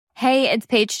Hey, it's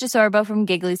Paige DeSorbo from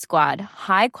Giggly Squad.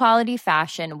 High quality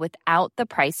fashion without the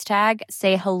price tag.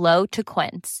 Say hello to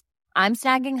Quince. I'm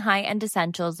snagging high-end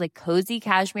essentials like cozy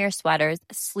cashmere sweaters,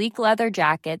 sleek leather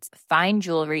jackets, fine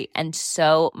jewelry, and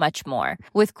so much more.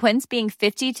 With Quince being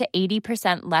 50 to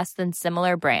 80% less than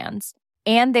similar brands.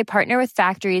 And they partner with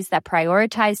factories that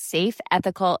prioritize safe,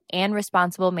 ethical, and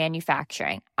responsible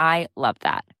manufacturing. I love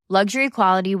that. Luxury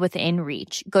quality within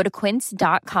reach. Go to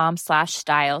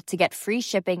quince.com/style to get free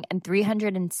shipping and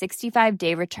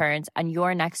 365-day returns on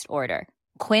your next order.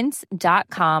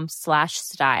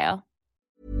 Quince.com/style.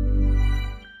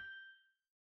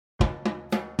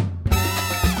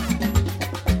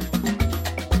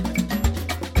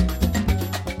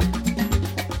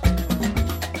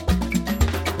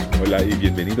 Hola y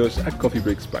bienvenidos a Coffee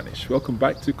Break Spanish. Welcome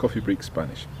back to Coffee Break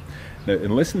Spanish. Now,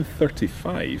 in lesson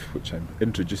 35, which I'm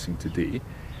introducing today,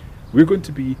 we're going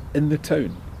to be in the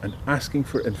town and asking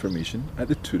for information at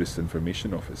the Tourist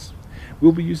Information Office.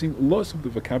 We'll be using lots of the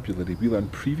vocabulary we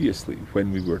learned previously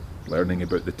when we were learning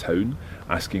about the town,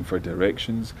 asking for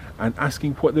directions, and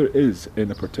asking what there is in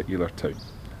a particular town.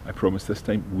 I promise this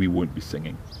time we won't be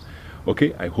singing.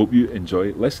 Okay, I hope you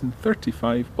enjoy lesson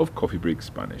 35 of Coffee Break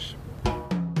Spanish.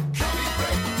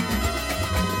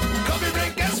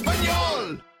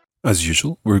 As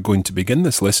usual, we're going to begin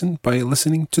this lesson by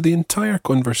listening to the entire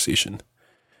conversation.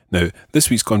 Now,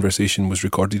 this week's conversation was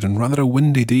recorded on rather a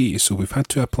windy day, so we've had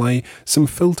to apply some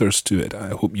filters to it.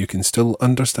 I hope you can still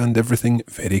understand everything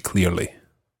very clearly.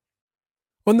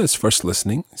 On this first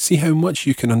listening, see how much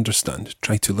you can understand.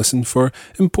 Try to listen for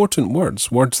important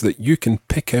words, words that you can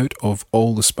pick out of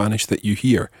all the Spanish that you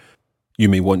hear. You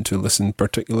may want to listen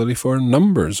particularly for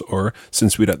numbers, or,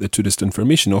 since we're at the Tourist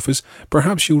Information Office,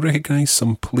 perhaps you'll recognise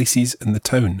some places in the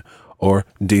town, or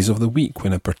days of the week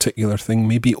when a particular thing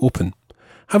may be open.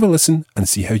 Have a listen and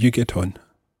see how you get on.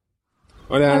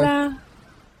 Hola. Hola.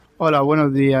 Hola,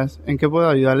 buenos días. ¿En qué puedo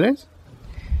ayudarles?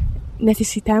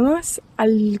 Necesitamos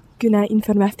alguna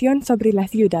información sobre la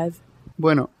ciudad.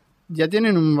 Bueno, ¿ya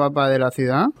tienen un mapa de la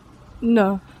ciudad?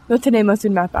 No tenemos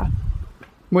un mapa.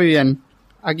 Muy bien.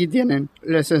 Aquí tienen.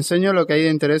 Les enseño lo que hay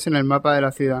de interés en el mapa de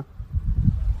la ciudad.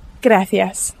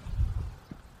 Gracias.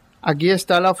 Aquí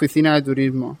está la oficina de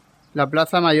turismo. La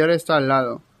plaza mayor está al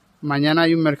lado. Mañana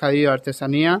hay un mercadillo de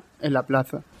artesanía en la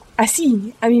plaza.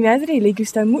 Así, a mi madre le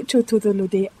gusta mucho todo lo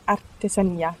de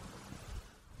artesanía.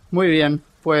 Muy bien,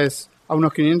 pues a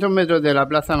unos 500 metros de la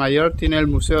plaza mayor tiene el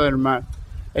Museo del Mar.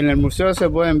 En el museo se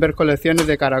pueden ver colecciones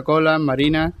de caracolas,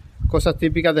 marinas, cosas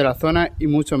típicas de la zona y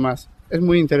mucho más. Es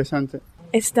muy interesante.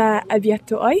 ¿Está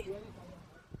abierto hoy?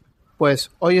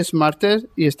 Pues hoy es martes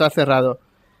y está cerrado.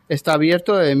 Está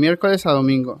abierto de miércoles a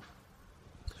domingo.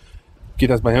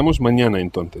 Quizás vayamos mañana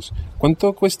entonces.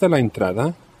 ¿Cuánto cuesta la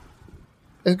entrada?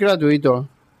 Es gratuito.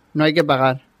 No hay que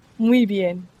pagar. Muy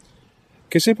bien.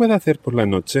 ¿Qué se puede hacer por la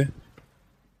noche?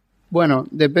 Bueno,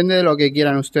 depende de lo que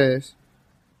quieran ustedes.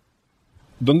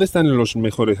 ¿Dónde están los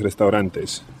mejores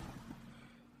restaurantes?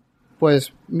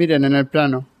 Pues miren en el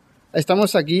plano.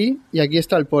 Estamos aquí y aquí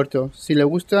está el puerto. Si le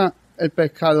gusta el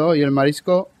pescado y el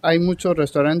marisco, hay muchos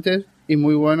restaurantes y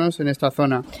muy buenos en esta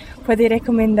zona. ¿Puede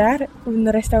recomendar un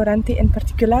restaurante en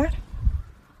particular?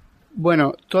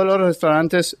 Bueno, todos los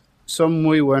restaurantes son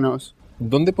muy buenos.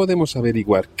 ¿Dónde podemos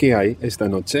averiguar qué hay esta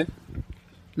noche?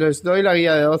 Les doy la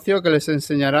guía de ocio que les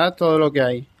enseñará todo lo que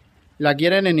hay. ¿La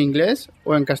quieren en inglés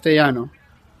o en castellano?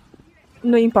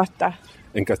 No importa.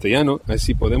 En castellano,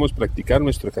 así podemos practicar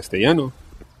nuestro castellano.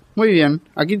 Muy bien,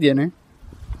 aquí tiene.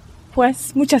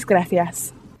 Pues muchas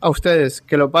gracias. A ustedes,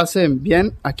 que lo pasen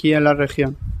bien aquí en la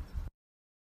región.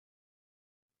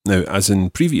 Now, as in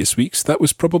previous weeks, that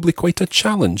was probably quite a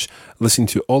challenge, listening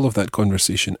to all of that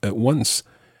conversation at once.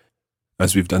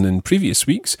 As we've done in previous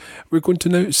weeks, we're going to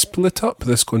now split up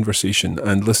this conversation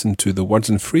and listen to the words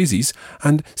and phrases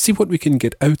and see what we can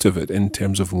get out of it in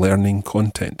terms of learning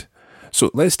content. So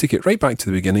let's take it right back to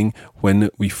the beginning when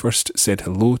we first said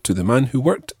hello to the man who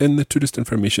worked in the Tourist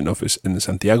Information Office in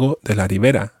Santiago de la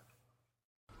Ribera.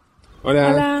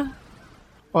 Hola. Hola.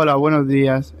 Hola, buenos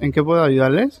días. ¿En qué puedo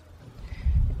ayudarles?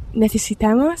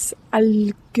 Necesitamos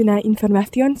alguna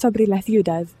información sobre la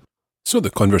ciudad. So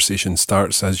the conversation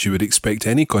starts as you would expect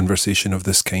any conversation of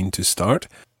this kind to start.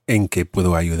 ¿En qué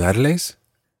puedo ayudarles?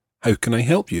 How can I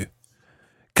help you?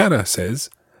 Cara says,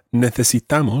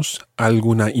 necesitamos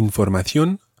alguna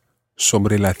información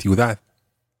sobre la ciudad.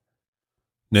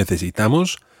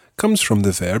 Necesitamos comes from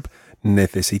the verb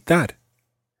necesitar.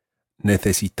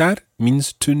 Necesitar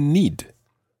means to need.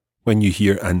 When you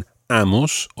hear an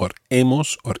amos or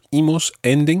hemos or imos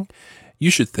ending,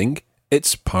 you should think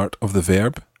it's part of the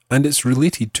verb and it's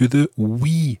related to the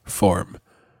we form.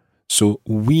 So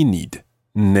we need,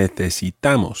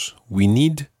 necesitamos, we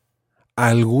need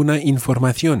alguna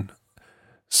información,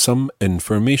 some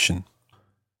information.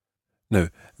 Now,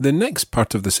 the next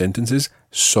part of the sentence is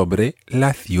sobre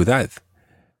la ciudad.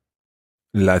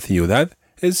 La ciudad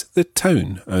is the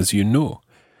town, as you know.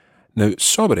 Now,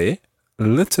 sobre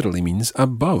literally means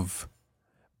above,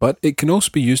 but it can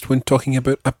also be used when talking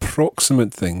about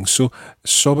approximate things. So,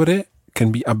 sobre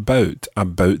can be about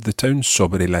the town,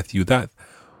 sobre la ciudad.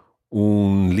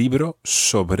 Un libro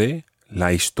sobre la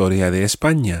historia de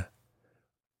España.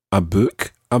 A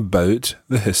book about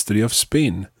the history of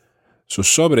Spain. So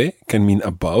sobre can mean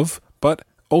above, but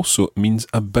also means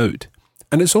about.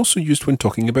 And it's also used when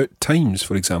talking about times.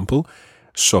 For example,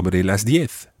 sobre las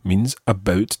 10 means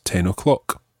about 10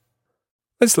 o'clock.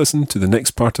 Let's listen to the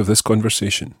next part of this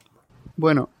conversation.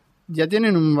 Bueno, ¿ya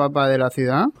tienen un mapa de la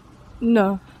ciudad?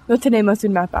 No, no tenemos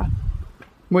un mapa.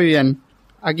 Muy bien,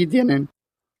 aquí tienen.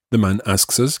 The man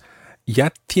asks us, ¿ya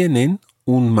tienen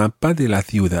un mapa de la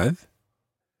ciudad?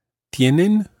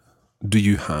 Tienen, do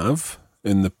you have,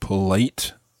 in the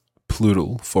polite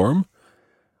plural form,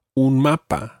 un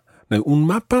mapa. Now, un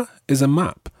mapa is a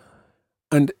map.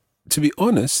 And to be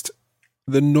honest,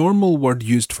 the normal word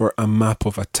used for a map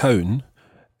of a town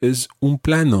is un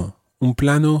plano. Un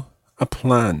plano, a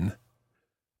plan.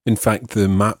 In fact, the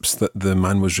maps that the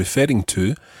man was referring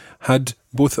to had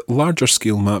both larger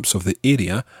scale maps of the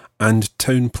area and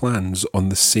town plans on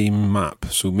the same map.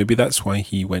 So maybe that's why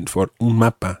he went for un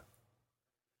mapa.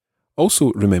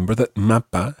 Also remember that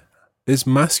mapa is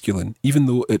masculine, even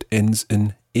though it ends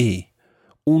in a.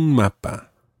 Un mapa.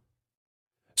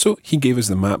 So he gave us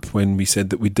the map when we said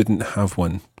that we didn't have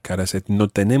one. Cara said, no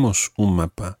tenemos un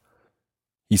mapa.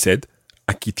 He said,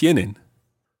 aquí tienen.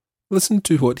 Listen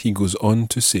to what he goes on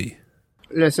to say.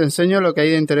 Les enseño lo que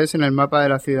hay de interés en el mapa de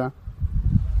la ciudad.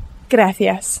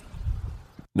 Gracias.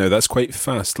 Now that's quite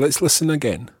fast. Let's listen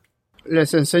again.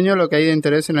 Les enseño lo que hay de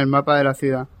interés en el mapa de la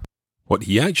ciudad. What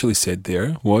he actually said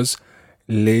there was,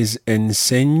 les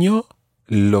enseño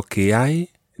lo que hay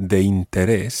de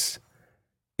interés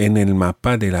en el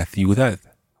mapa de la ciudad.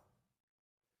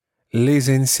 Les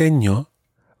enseño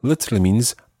literally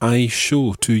means I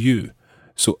show to you.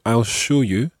 So I'll show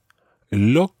you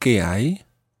lo que hay,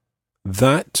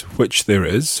 that which there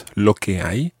is, lo que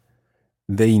hay,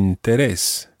 de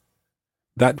interés,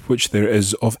 that which there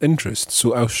is of interest.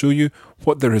 So I'll show you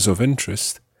what there is of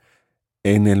interest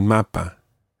en el mapa,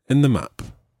 in the map.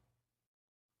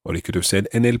 Or he could have said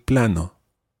en el plano.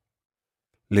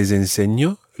 Les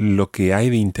enseño lo que hay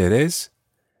de interés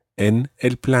en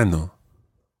el plano.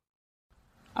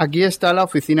 Aquí está la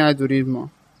oficina de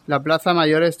turismo. La plaza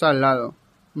mayor está al lado.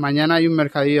 Mañana hay un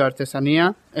mercadillo de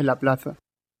artesanía en la plaza.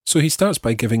 So he starts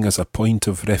by giving us a point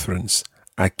of reference.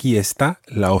 Aquí está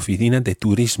la oficina de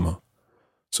turismo.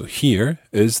 So here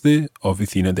is the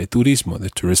oficina de turismo, the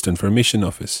tourist information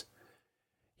office.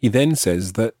 He then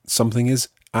says that something is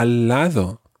al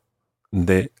lado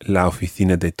de la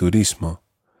oficina de turismo.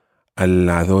 Al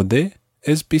lado de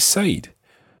is beside.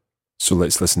 So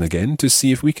let's listen again to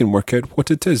see if we can work out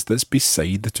what it is that's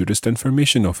beside the tourist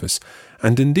information office,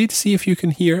 and indeed see if you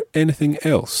can hear anything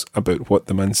else about what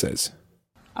the man says.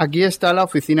 Aquí está la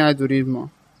oficina de turismo.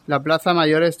 La plaza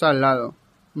mayor está al lado.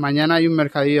 Mañana hay un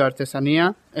mercadillo de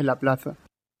artesanía en la plaza.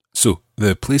 So,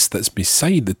 the place that's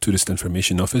beside the tourist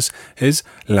information office is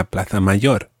La Plaza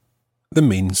Mayor, the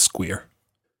main square.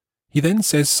 He then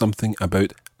says something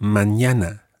about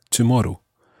mañana, tomorrow.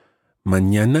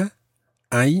 Mañana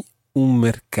hay un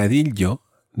mercadillo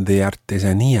de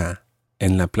artesanía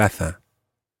en la plaza.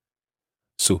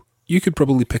 So, you could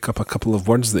probably pick up a couple of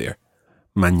words there.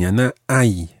 Mañana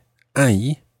hay.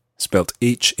 Hay, spelt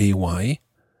H-A-Y.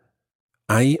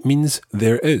 Hay means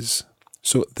there is.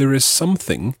 So, there is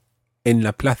something en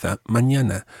la plaza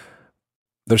mañana.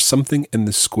 There's something in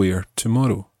the square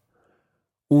tomorrow.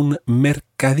 Un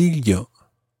mercadillo.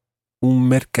 Un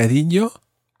mercadillo?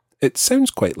 It sounds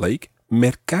quite like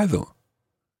mercado.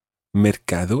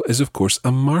 Mercado is, of course,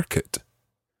 a market.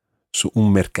 So,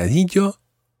 un mercadillo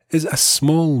is a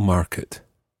small market.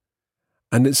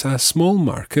 And it's a small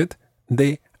market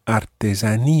de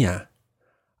artesanía.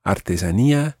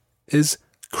 Artesanía is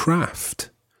craft.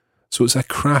 So, it's a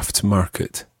craft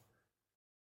market.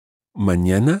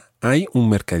 Mañana hay un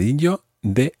mercadillo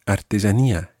de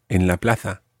artesanía en la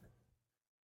plaza.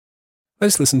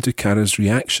 Let's listen to Cara's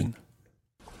reaction.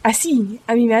 Así,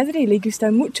 a mi madre le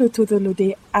gusta mucho todo lo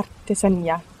de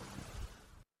artesanía.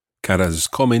 Cara's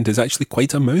comment is actually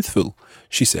quite a mouthful.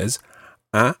 She says,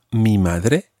 a mi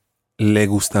madre le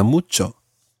gusta mucho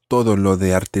todo lo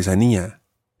de artesanía.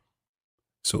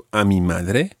 So, a mi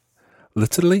madre,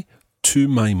 literally, to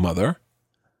my mother.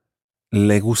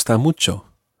 Le gusta mucho.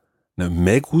 Now,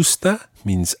 me gusta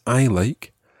means I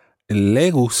like.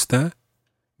 Le gusta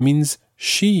means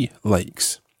she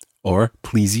likes or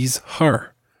pleases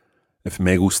her. If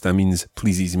me gusta means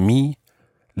pleases me,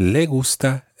 le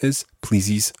gusta is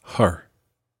pleases her.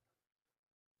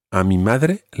 A mi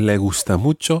madre le gusta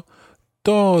mucho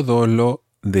todo lo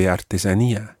de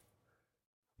artesanía.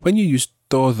 When you use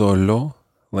todo lo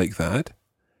like that,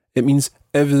 it means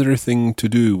everything to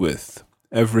do with,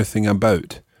 everything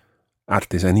about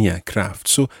artesanía, craft.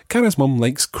 So Cara's mum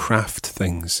likes craft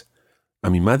things. A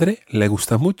mi madre le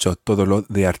gusta mucho todo lo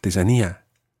de artesanía.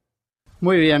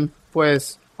 Muy bien,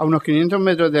 pues a unos 500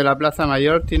 metros de la Plaza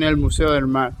Mayor tiene el Museo del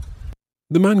Mar.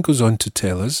 The man goes on to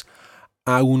tell us,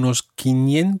 a unos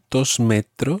 500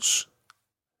 metros,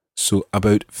 so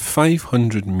about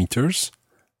 500 meters,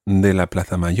 de la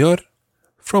Plaza Mayor,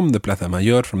 from the Plaza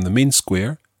Mayor, from the main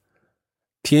square,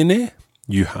 tiene,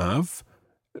 you have,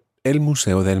 el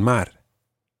Museo del Mar,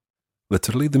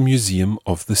 literally the Museum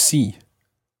of the Sea.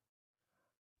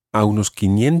 A unos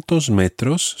 500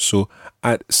 metros, so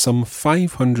at some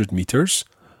 500 meters,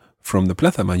 from the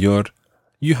Plaza Mayor,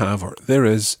 you have, or there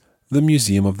is, the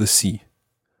Museum of the Sea.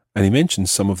 And he mentions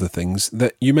some of the things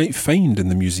that you might find in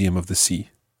the Museum of the Sea.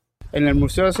 En el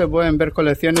museo se pueden ver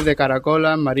colecciones de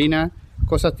caracolas, marinas,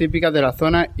 cosas típicas de la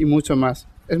zona y mucho más.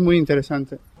 Es muy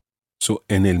interesante. So,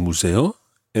 en el museo,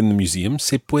 in the museum,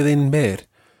 se pueden ver,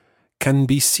 can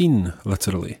be seen,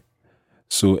 literally.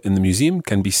 So, in the museum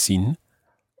can be seen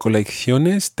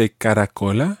colecciones de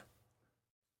caracola.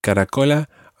 Caracola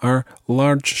are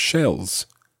large shells.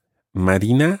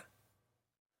 Marina,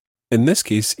 in this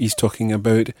case, he's talking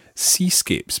about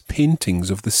seascapes, paintings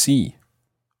of the sea.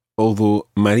 Although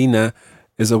marina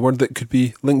is a word that could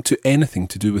be linked to anything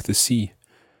to do with the sea.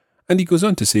 And he goes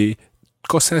on to say,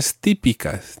 cosas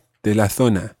típicas de la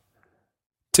zona,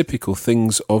 typical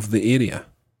things of the area.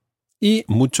 Y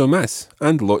mucho más,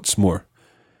 and lots more.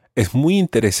 Es muy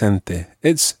interesante.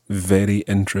 It's very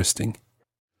interesting.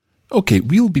 Okay,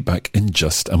 we'll be back in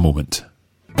just a moment.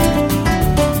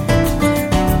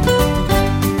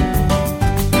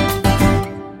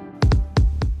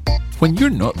 When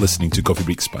you're not listening to Coffee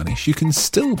Break Spanish, you can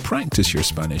still practice your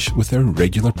Spanish with our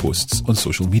regular posts on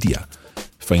social media.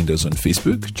 Find us on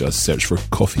Facebook, just search for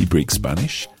Coffee Break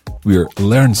Spanish. We're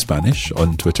Learn Spanish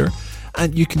on Twitter,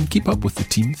 and you can keep up with the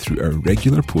team through our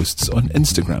regular posts on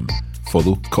Instagram.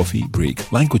 Follow Coffee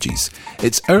Break Languages.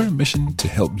 It's our mission to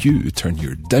help you turn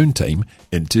your downtime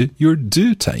into your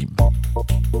do time.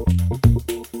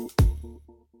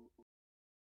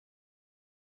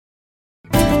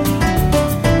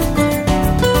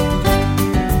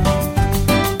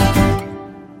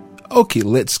 Okay,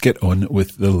 let's get on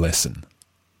with the lesson.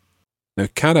 Now,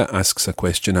 Cara asks a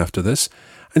question after this,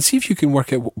 and see if you can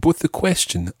work out both the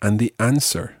question and the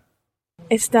answer.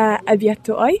 ¿Está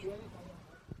abierto hoy?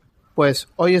 Pues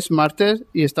hoy es martes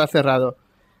y está cerrado.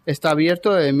 Está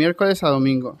abierto de miércoles a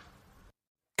domingo.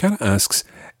 Cara asks,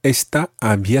 ¿está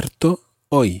abierto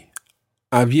hoy?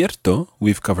 Abierto,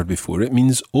 we've covered before, it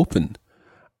means open.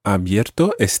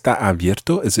 Abierto, está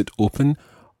abierto, is it open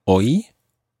hoy?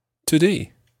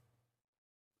 Today.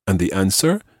 And the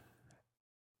answer,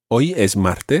 hoy es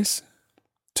martes,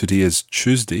 today is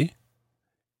Tuesday,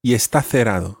 y está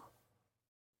cerrado,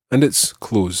 and it's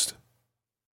closed.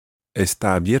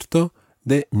 Está abierto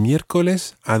de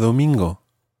miércoles a domingo.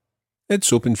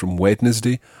 It's open from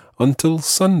Wednesday until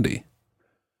Sunday.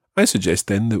 I suggest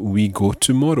then that we go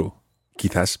tomorrow.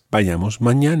 Quizás vayamos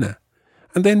mañana.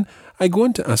 And then I go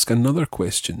on to ask another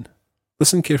question.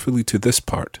 Listen carefully to this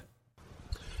part.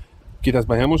 Quizás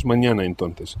vayamos mañana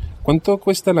entonces. ¿Cuánto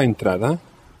cuesta la entrada?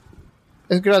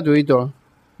 Es gratuito.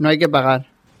 No hay que pagar.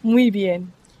 Muy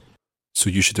bien. So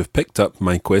you should have picked up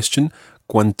my question.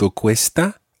 ¿Cuánto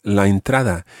cuesta la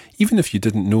entrada? Even if you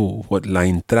didn't know what la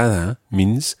entrada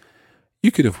means,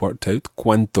 you could have worked out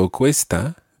cuánto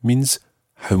cuesta means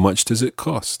how much does it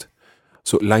cost.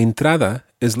 So la entrada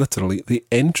is literally the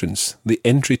entrance, the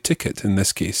entry ticket in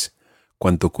this case.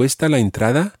 ¿Cuánto cuesta la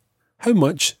entrada? How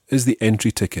much is the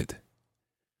entry ticket?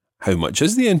 How much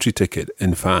is the entry ticket?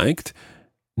 In fact,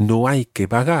 no hay que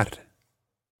pagar.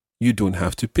 You don't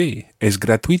have to pay. Es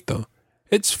gratuito.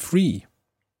 It's free.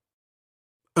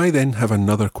 I then have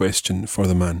another question for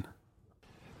the man.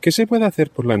 ¿Qué se puede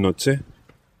hacer por la noche?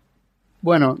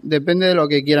 Bueno, depende de lo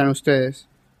que quieran ustedes.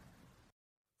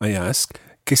 I ask,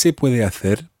 ¿qué se puede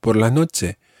hacer por la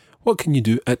noche? What can you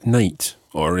do at night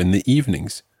or in the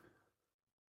evenings?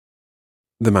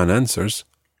 The man answers,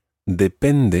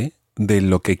 depende de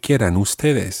lo que quieran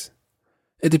ustedes.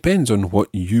 It depends on what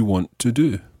you want to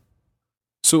do.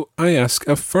 So I ask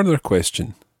a further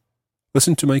question.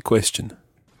 Listen to my question.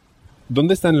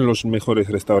 ¿Dónde están los mejores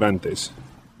restaurantes?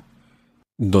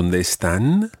 ¿Dónde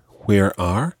están? Where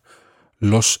are?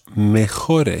 Los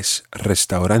mejores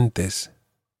restaurantes.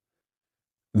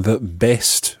 The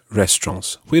best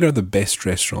restaurants. Where are the best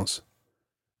restaurants?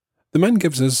 The man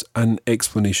gives us an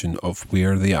explanation of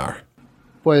where they are.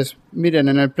 Pues miren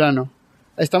en el plano.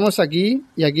 Estamos aquí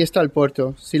y aquí está el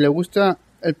puerto. Si le gusta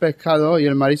el pescado y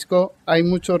el marisco, hay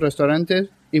muchos restaurantes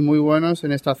y muy buenos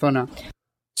en esta zona.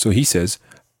 So he says,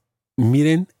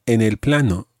 miren en el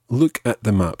plano. Look at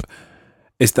the map.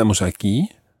 Estamos aquí.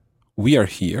 We are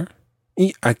here.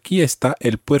 Y aquí está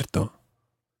el puerto.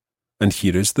 And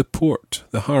here is the port,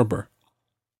 the harbor.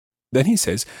 Then he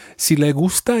says, si le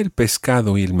gusta el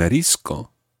pescado y el marisco.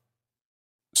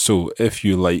 So if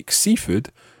you like seafood,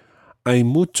 hay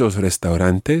muchos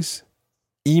restaurantes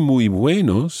y muy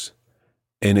buenos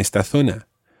en esta zona.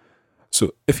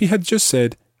 So if he had just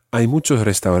said, hay muchos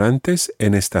restaurantes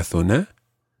en esta zona,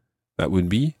 that would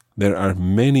be, there are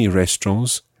many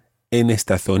restaurants en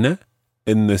esta zona,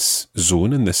 in this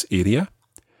zone, in this area.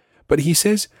 But he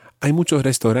says, hay muchos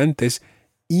restaurantes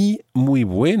y muy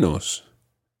buenos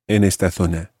en esta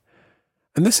zona.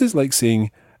 And this is like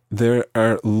saying, there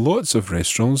are lots of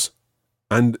restaurants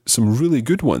and some really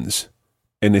good ones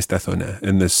in esta zona,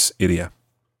 in this area.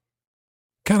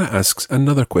 Cara asks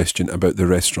another question about the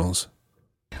restaurants.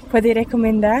 ¿Puede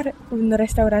recomendar un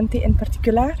restaurante en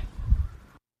particular?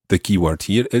 The key word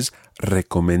here is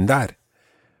recomendar.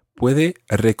 ¿Puede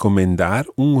recomendar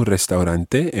un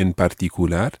restaurante en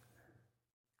particular?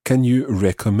 Can you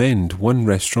recommend one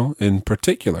restaurant in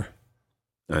particular?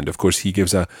 And of course he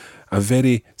gives a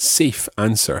very safe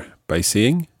answer by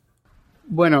saying,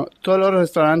 Bueno, todos los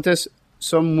restaurantes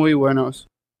son muy buenos.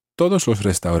 todos los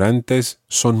restaurantes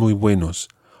son muy buenos.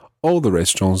 All the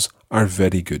restaurants are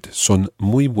very good. Son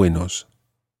muy buenos.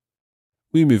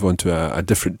 We move on to a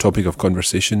different topic of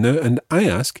conversation now, and I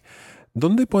ask,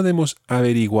 ¿dónde podemos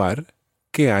averiguar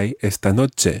qué hay esta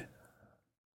noche?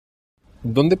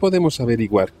 ¿Dónde podemos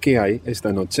averiguar qué hay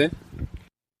esta noche?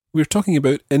 We're talking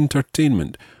about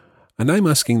entertainment, and I'm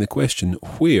asking the question,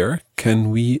 where can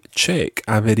we check?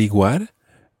 Averiguar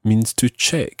means to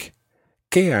check.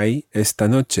 ¿Qué hay esta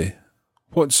noche?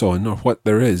 What's on or what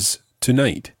there is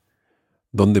tonight?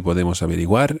 ¿Dónde podemos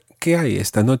averiguar qué hay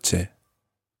esta noche?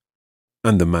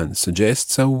 And the man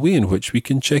suggests a way in which we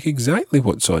can check exactly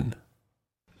what's on.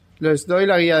 Les doy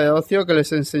la guía de ocio que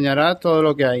les enseñará todo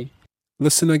lo que hay.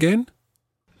 Listen again.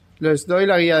 Les doy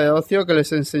la guía de ocio que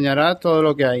les enseñará todo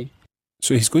lo que hay.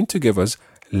 So he's going to give us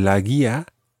la guía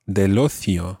del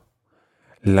ocio.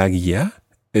 La guía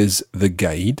is the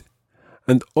guide,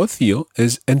 and ocio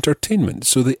is entertainment,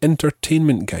 so the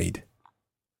entertainment guide.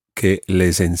 Que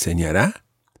les enseñará,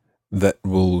 that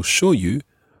will show you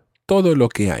todo lo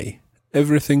que hay,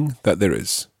 everything that there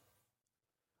is.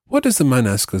 What does the man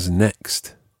ask us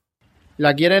next?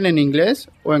 ¿La quieren en inglés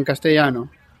o en castellano?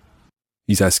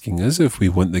 He's asking us if we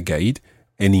want the guide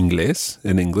in English,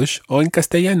 or in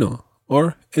castellano,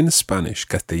 or in Spanish.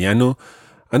 Castellano,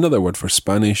 another word for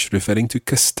Spanish referring to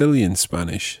Castilian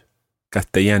Spanish.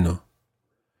 Castellano.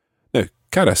 Now,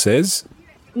 Cara says,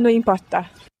 No importa.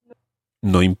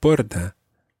 no importa.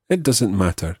 It doesn't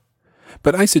matter.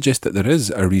 But I suggest that there is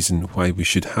a reason why we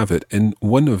should have it in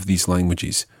one of these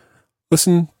languages.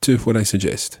 Listen to what I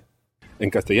suggest. En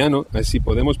castellano, así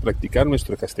podemos practicar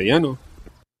nuestro castellano.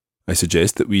 I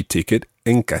suggest that we take it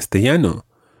en castellano,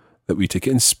 that we take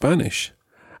it in Spanish.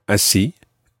 Así,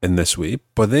 in this way,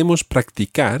 podemos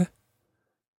practicar,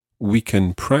 we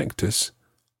can practice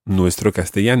nuestro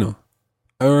castellano,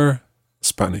 our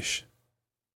Spanish.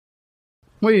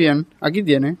 Muy bien, aquí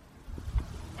tiene.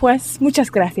 Pues muchas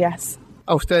gracias.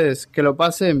 A ustedes, que lo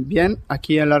pasen bien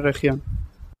aquí en la región.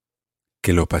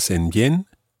 Que lo pasen bien.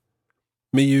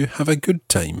 May you have a good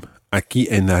time aquí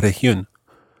en la región,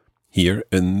 here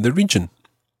in the region.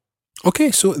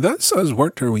 Okay, so that's us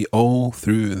worked our way all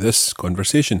through this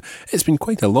conversation. It's been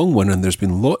quite a long one and there's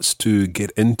been lots to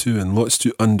get into and lots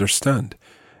to understand.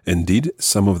 Indeed,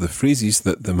 some of the phrases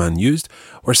that the man used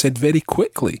were said very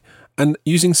quickly and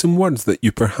using some words that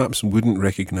you perhaps wouldn't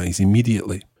recognize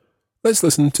immediately. Let's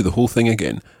listen to the whole thing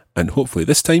again, and hopefully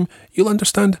this time you'll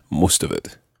understand most of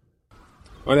it.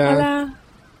 Hola. Hola.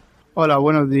 Hola,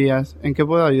 buenos días. ¿En qué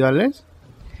puedo ayudarles?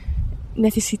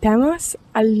 Necesitamos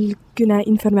alguna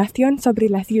información sobre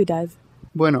la ciudad.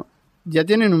 Bueno, ¿ya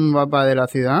tienen un mapa de la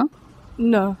ciudad?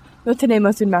 No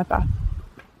tenemos un mapa.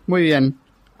 Muy bien,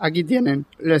 aquí tienen.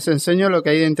 Les enseño lo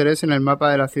que hay de interés en el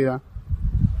mapa de la ciudad.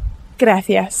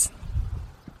 Gracias.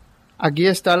 Aquí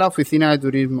está la oficina de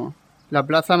turismo. La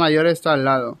plaza mayor está al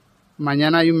lado.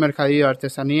 Mañana hay un mercadillo de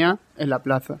artesanía en la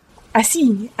plaza.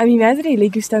 Así, a mi madre le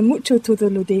gusta mucho todo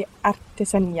lo de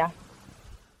artesanía.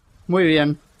 Muy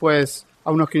bien, pues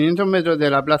a unos 500 metros de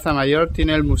la Plaza Mayor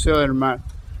tiene el Museo del Mar.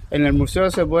 En el museo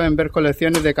se pueden ver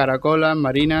colecciones de caracolas,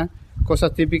 marinas,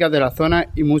 cosas típicas de la zona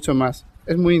y mucho más.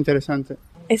 Es muy interesante.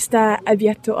 ¿Está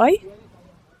abierto hoy?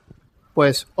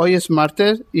 Pues hoy es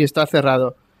martes y está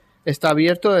cerrado. Está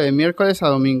abierto de miércoles a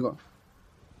domingo.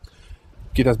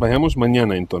 Quizás vayamos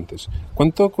mañana entonces.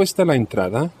 ¿Cuánto cuesta la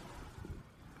entrada?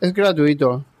 Es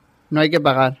gratuito, no hay que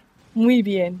pagar. Muy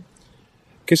bien.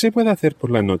 ¿Qué se puede hacer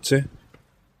por la noche?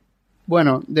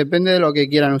 Bueno, depende de lo que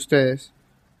quieran ustedes.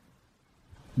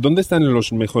 ¿Dónde están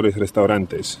los mejores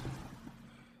restaurantes?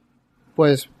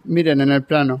 Pues miren en el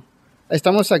plano.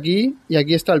 Estamos aquí y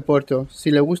aquí está el puerto. Si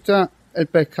le gusta el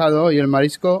pescado y el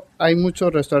marisco, hay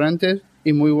muchos restaurantes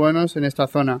y muy buenos en esta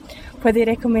zona. ¿Puede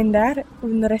recomendar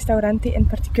un restaurante en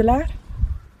particular?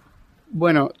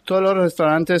 Bueno, todos los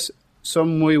restaurantes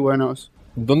son muy buenos.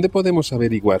 ¿Dónde podemos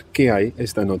averiguar qué hay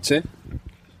esta noche?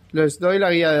 Les doy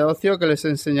la guía de ocio que les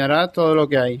enseñará todo lo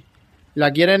que hay.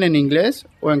 ¿La quieren en inglés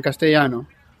o en castellano?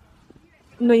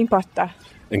 No importa.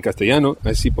 En castellano,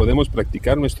 así podemos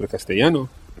practicar nuestro castellano.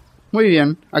 Muy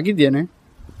bien, aquí tiene.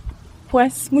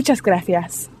 Pues muchas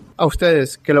gracias. A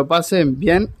ustedes, que lo pasen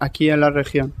bien aquí en la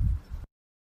región.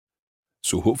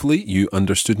 So hopefully you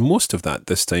understood most of that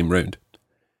this time round.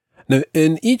 Now,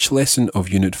 in each lesson of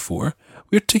Unit 4,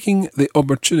 we're taking the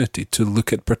opportunity to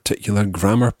look at particular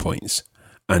grammar points.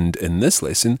 And in this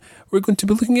lesson, we're going to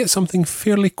be looking at something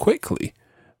fairly quickly,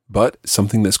 but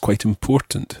something that's quite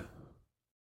important.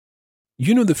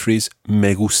 You know the phrase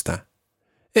me gusta.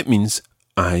 It means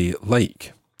I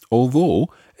like, although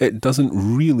it doesn't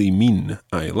really mean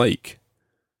I like.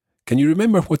 Can you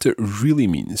remember what it really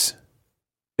means?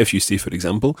 If you say, for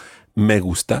example, me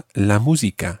gusta la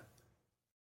música.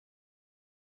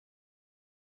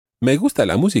 Me gusta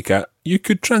la música, you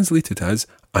could translate it as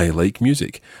I like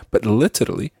music, but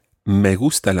literally, me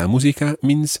gusta la música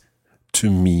means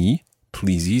to me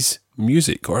pleases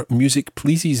music, or music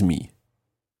pleases me.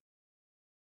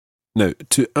 Now,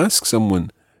 to ask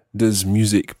someone, does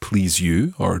music please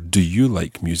you, or do you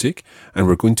like music, and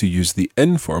we're going to use the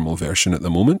informal version at the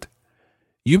moment,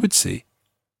 you would say,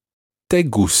 ¿Te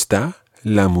gusta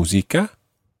la música?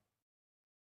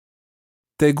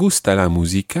 ¿Te gusta la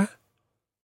música?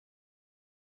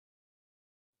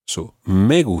 So,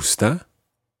 me gusta,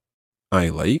 I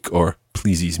like or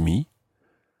pleases me.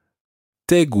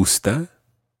 Te gusta,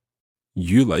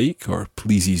 you like or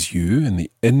pleases you in the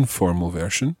informal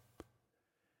version.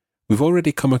 We've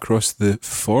already come across the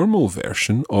formal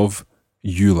version of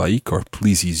you like or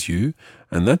pleases you,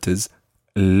 and that is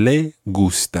le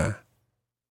gusta.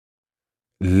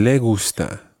 Le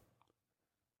gusta.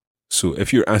 So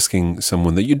if you're asking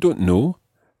someone that you don't know,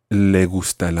 le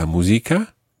gusta la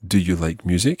música? Do you like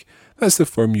music? That's the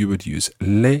form you would use,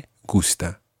 le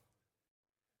gusta.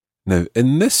 Now,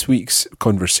 in this week's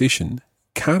conversation,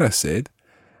 Cara said,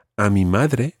 a mi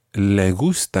madre le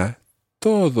gusta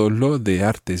todo lo de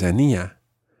artesanía.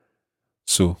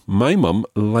 So, my mum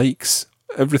likes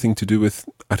everything to do with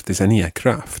artesanía,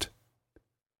 craft.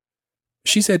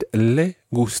 She said le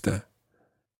gusta.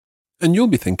 And you'll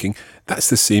be thinking, that's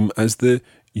the same as the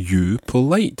you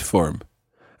polite form.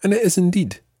 And it is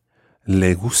indeed.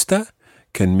 Le gusta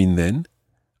can mean then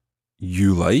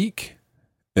you like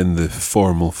in the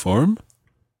formal form.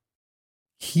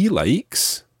 He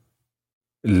likes.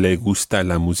 Le gusta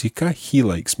la música. He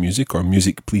likes music or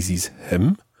music pleases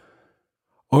him.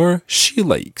 Or she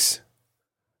likes.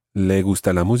 Le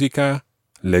gusta la música.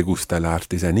 Le gusta la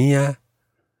artesanía.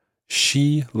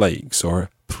 She likes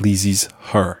or pleases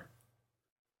her.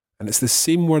 And it's the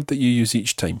same word that you use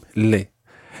each time, le.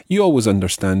 You always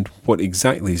understand what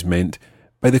exactly is meant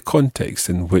by the context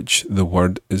in which the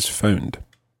word is found.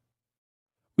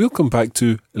 We'll come back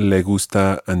to le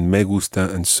gusta and me gusta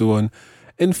and so on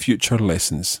in future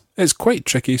lessons. It's quite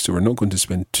tricky, so we're not going to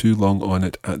spend too long on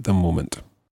it at the moment.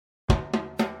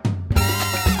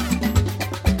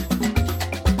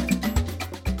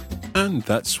 And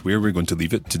that's where we're going to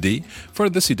leave it today for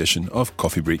this edition of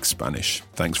Coffee Break Spanish.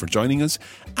 Thanks for joining us,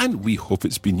 and we hope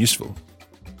it's been useful.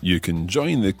 You can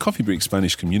join the Coffee Break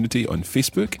Spanish community on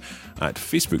Facebook at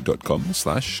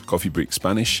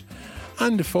facebook.com/coffeebreakspanish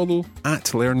and follow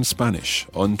 @LearnSpanish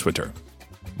on Twitter.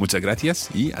 Muchas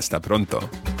gracias y hasta pronto.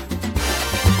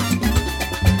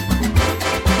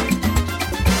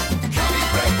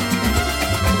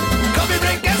 Coffee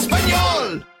Break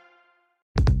Español.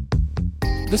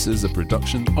 This is a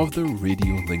production of the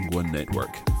Radiolingua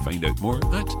Network. Find out more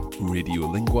at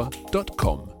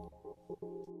radiolingua.com.